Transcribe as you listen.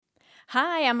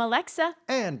Hi, I'm Alexa.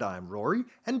 And I'm Rory,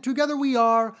 and together we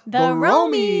are The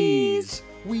Romies.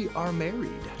 We are married.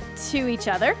 To each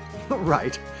other.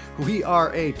 Right. We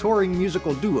are a touring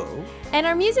musical duo. And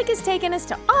our music has taken us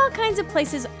to all kinds of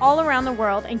places all around the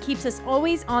world and keeps us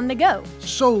always on the go.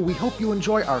 So we hope you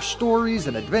enjoy our stories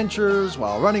and adventures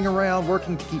while running around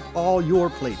working to keep all your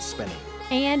plates spinning.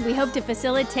 And we hope to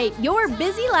facilitate your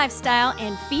busy lifestyle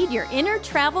and feed your inner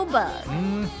travel bug.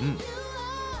 Mm-hmm.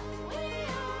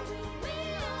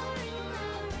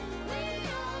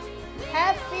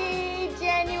 Happy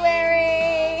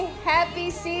January!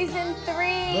 Happy season 3!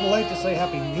 A little late to say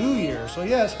Happy New Year, so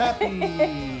yes, Happy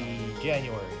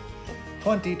January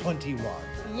 2021.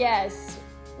 Yes,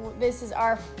 this is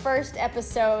our first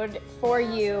episode for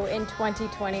you in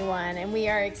 2021, and we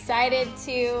are excited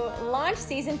to launch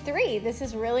season 3. This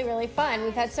is really, really fun.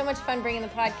 We've had so much fun bringing the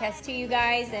podcast to you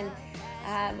guys, and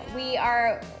we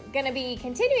are going to be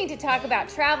continuing to talk about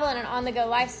travel and an on-the-go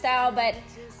lifestyle, but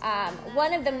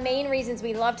one of the main reasons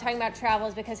we love talking about travel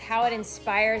is because how it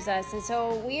inspires us. And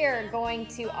so we are going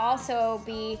to also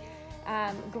be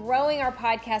growing our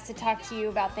podcast to talk to you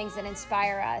about things that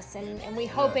inspire us. And we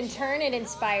hope in turn it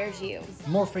inspires you.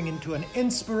 Morphing into an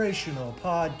inspirational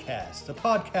podcast, a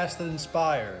podcast that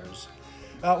inspires.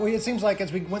 It seems like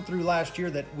as we went through last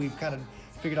year that we've kind of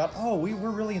figured out, we're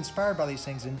really inspired by these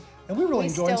things. And we really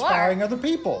enjoy inspiring other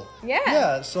people.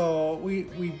 Yeah. So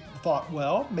we thought,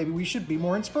 well, maybe we should be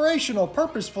more inspirational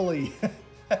purposefully.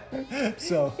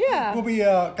 So we'll be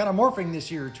kind of morphing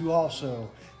this year to also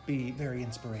be very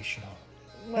inspirational.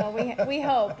 Well, we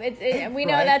hope. We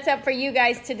know Right. that's up for you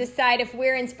guys to decide if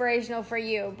we're inspirational for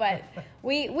you, but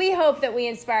we hope that we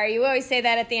inspire you. We always say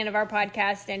that at the end of our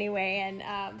podcast anyway. And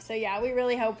we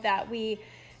really hope that we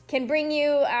can bring you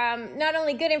not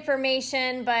only good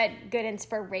information, but good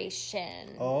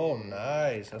inspiration. Oh,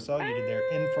 nice. I saw you did there.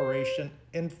 Information,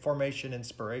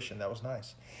 inspiration. That was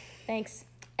nice. Thanks.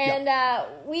 And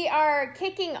we are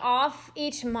kicking off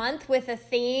each month with a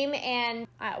theme, and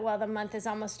the month is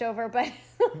almost over, but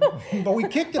but we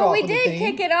kicked it off. We with did a theme.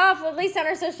 kick it off, at least on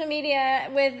our social media,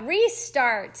 with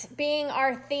Restart being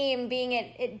our theme, being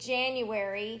at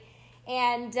January.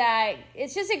 And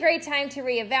it's just a great time to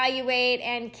reevaluate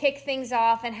and kick things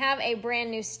off and have a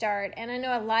brand new start. And I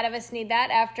know a lot of us need that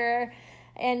after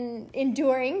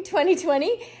enduring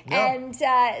 2020. Yeah. And so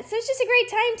it's just a great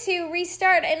time to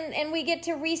restart. And we get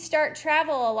to restart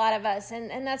travel, a lot of us.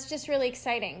 And that's just really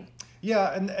exciting.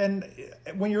 Yeah, and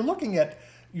when you're looking at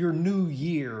your new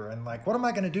year and like, what am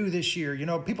I going to do this year? You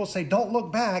know, people say, don't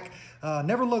look back,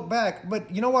 never look back.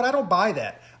 But you know what? I don't buy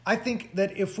that. I think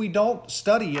that if we don't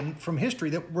study from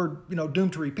history, that we're,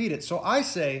 doomed to repeat it. So I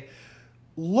say,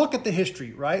 look at the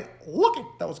history, right?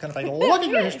 That was kind of funny. Look at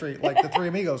your history, like the Three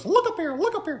Amigos. Look up here,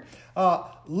 look up here.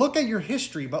 Look at your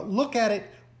history, but look at it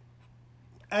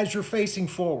as you're facing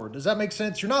forward. Does that make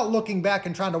sense? You're not looking back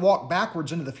and trying to walk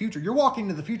backwards into the future. You're walking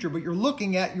into the future, but you're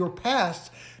looking at your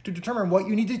past to determine what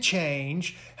you need to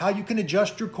change, how you can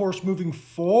adjust your course moving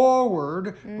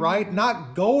forward, right?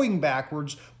 Not going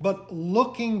backwards, but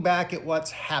looking back at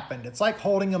what's happened. It's like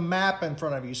holding a map in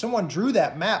front of you. Someone drew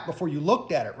that map before you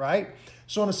looked at it, right?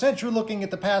 So in a sense, you're looking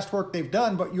at the past work they've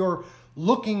done, but you're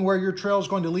looking where your trail is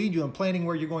going to lead you and planning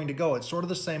where you're going to go. It's sort of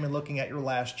the same in looking at your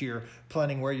last year,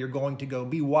 planning where you're going to go.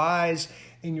 Be wise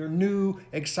in your new,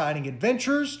 exciting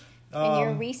adventures. And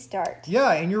your restart.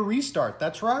 Yeah, and your restart.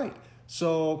 That's right.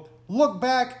 So look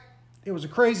back. It was a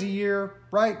crazy year,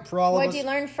 right, for all of us. What did you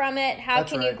learn from it? How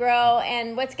That's can right. you grow?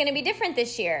 And what's going to be different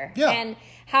this year? Yeah. And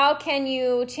how can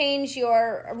you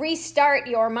restart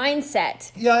your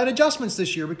mindset? Yeah, and adjustments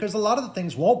this year, because a lot of the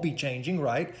things won't be changing,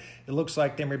 right? It looks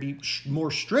like there may be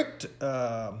more strict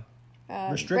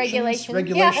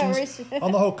regulations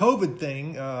on the whole COVID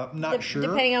thing. Not sure.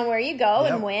 Depending on where you go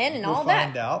and when and all that. We'll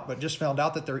find out, but just found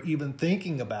out that they're even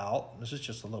thinking about, this is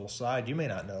just a little side, you may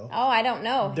not know. Oh, I don't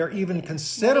know. They're even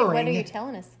considering. What are you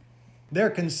telling us? They're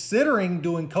considering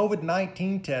doing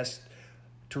COVID-19 tests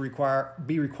to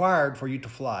be required for you to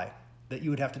fly. That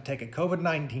you would have to take a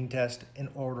COVID-19 test in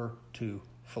order to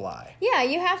fly. Yeah,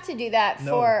 you have to do that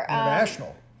for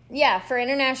international. For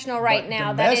international right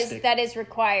now. Domestic, that is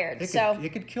required.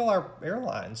 It could kill our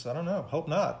airlines. I don't know. Hope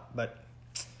not. But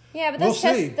yeah, but those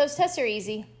tests are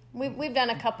easy. We've done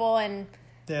a couple and.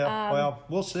 Yeah,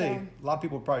 we'll see. A lot of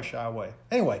people will probably shy away.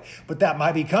 Anyway, but that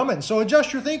might be coming. So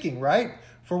adjust your thinking, right,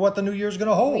 for what the new year's going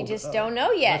to hold. We just don't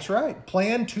know yet. That's right.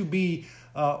 Plan to be.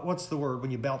 What's the word when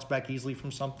you bounce back easily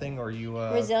from something, or you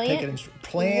resilient? Take it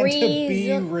plan to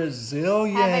be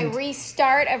resilient. Have a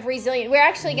restart of resilient. We're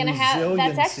actually going to have.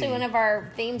 That's actually one of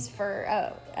our themes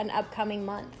for an upcoming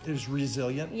month. Is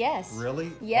resilient? Yes.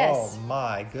 Really? Yes. Oh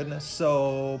my goodness.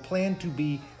 So plan to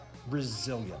be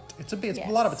resilient. It's Yes.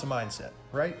 a lot of it's a mindset,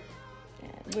 right?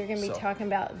 We're going to be So. talking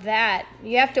about that.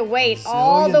 You have to wait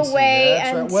all the Resiliency, way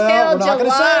that's right. until Well, we're not July.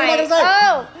 gonna say, we're not gonna say.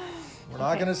 Oh, We're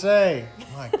not going to say.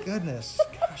 My goodness.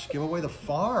 Gosh, give away the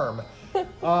farm.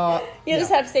 you'll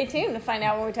just have to stay tuned to find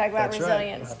out when we talk about That's right.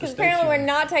 resilience. You'll have to Because stay apparently we're tuned.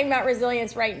 not talking about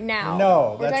resilience right now.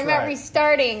 No, we're that's talking about right.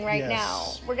 restarting right Yes.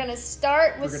 now. We're going to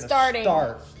start with We're going to starting.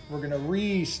 start. We're going to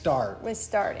restart. With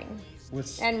starting.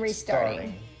 With And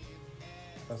restarting.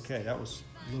 starting. Okay, that was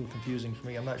a little confusing for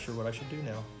me. I'm not sure what I should do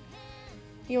now.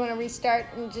 You want to restart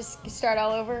and just start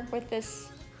all over with this?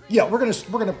 Yeah, we're gonna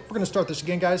start this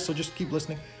again, guys. So just keep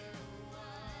listening.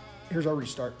 Here's our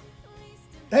restart.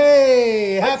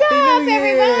 Hey, What's Happy up, New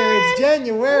Year! everyone? It's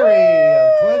January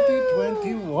of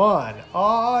 2021.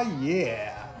 Oh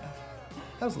yeah,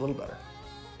 that was a little better.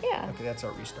 Yeah. Okay, that's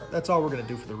our restart. That's all we're gonna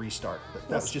do for the restart. But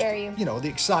that was just spare you. the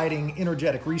exciting,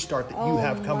 energetic restart that you Oh,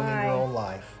 have coming in my. your own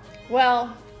life.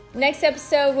 Well, next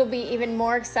episode will be even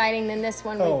more exciting than this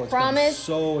one. Oh, We it's gonna be promise.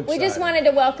 so We just exciting. wanted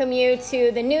to welcome you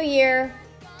to the new year,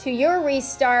 to your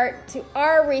restart, to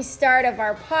our restart of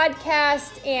our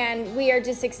podcast, and we are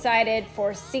just excited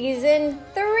for season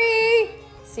 3.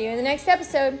 See you in the next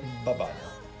episode. Bye bye.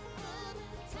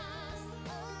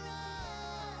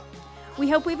 We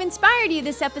hope we've inspired you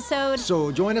this episode.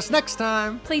 So join us next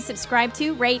time. Please subscribe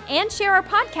to, rate, and share our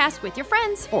podcast with your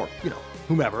friends. Or,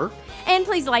 whomever. And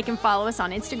please like and follow us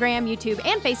on Instagram, YouTube,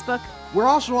 and Facebook. We're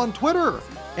also on Twitter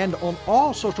and on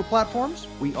all social platforms.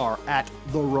 We are at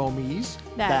The Romies.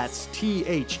 That's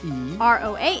TheRomies.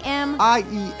 ROAM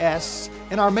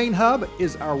And our main hub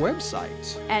is our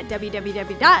website. at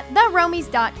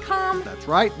www.theromies.com. That's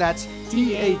right. That's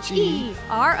TheRoams.com.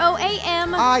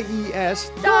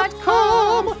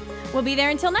 TheRomies.com. We'll be there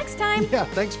until next time. Yeah,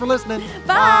 thanks for listening.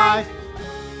 Bye.